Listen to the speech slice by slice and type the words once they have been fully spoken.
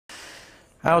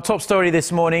Our top story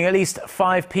this morning, at least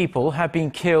 5 people have been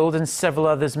killed and several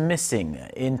others missing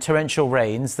in torrential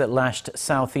rains that lashed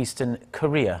southeastern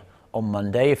Korea on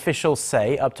Monday. Officials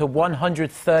say up to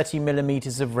 130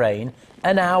 millimeters of rain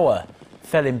an hour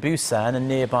fell in Busan and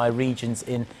nearby regions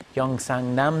in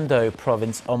Gyeongsangnam-do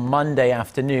Province on Monday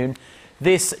afternoon.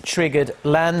 This triggered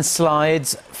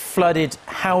landslides, flooded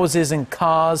houses and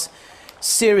cars,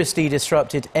 seriously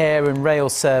disrupted air and rail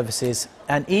services,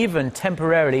 and even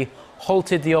temporarily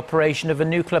halted the operation of a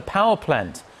nuclear power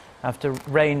plant after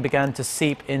rain began to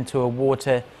seep into a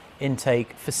water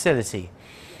intake facility.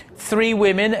 3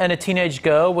 women and a teenage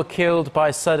girl were killed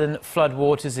by sudden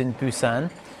floodwaters in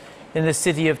Busan. In the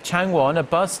city of Changwon, a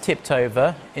bus tipped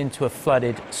over into a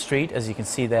flooded street, as you can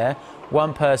see there.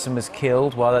 1 person was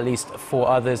killed, while at least 4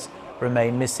 others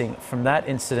remain missing from that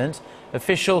incident.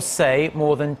 Officials say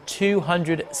more than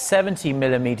 270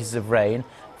 millimeters of rain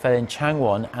fell in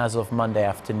Changwon as of Monday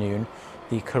afternoon.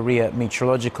 The Korea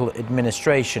Meteorological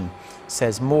Administration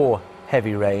says more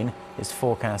heavy rain is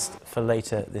forecast for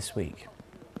later this week.